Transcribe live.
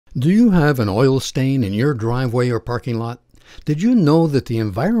Do you have an oil stain in your driveway or parking lot? Did you know that the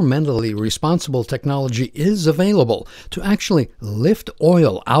environmentally responsible technology is available to actually lift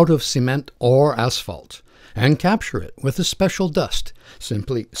oil out of cement or asphalt and capture it with a special dust?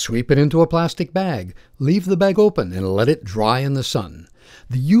 Simply sweep it into a plastic bag, leave the bag open, and let it dry in the sun.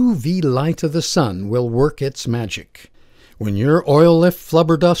 The UV light of the sun will work its magic. When your oil lift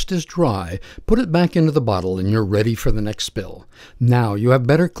flubber dust is dry, put it back into the bottle and you're ready for the next spill. Now you have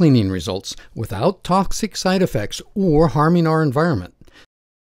better cleaning results without toxic side effects or harming our environment.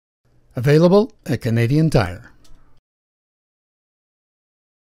 Available at Canadian Tire.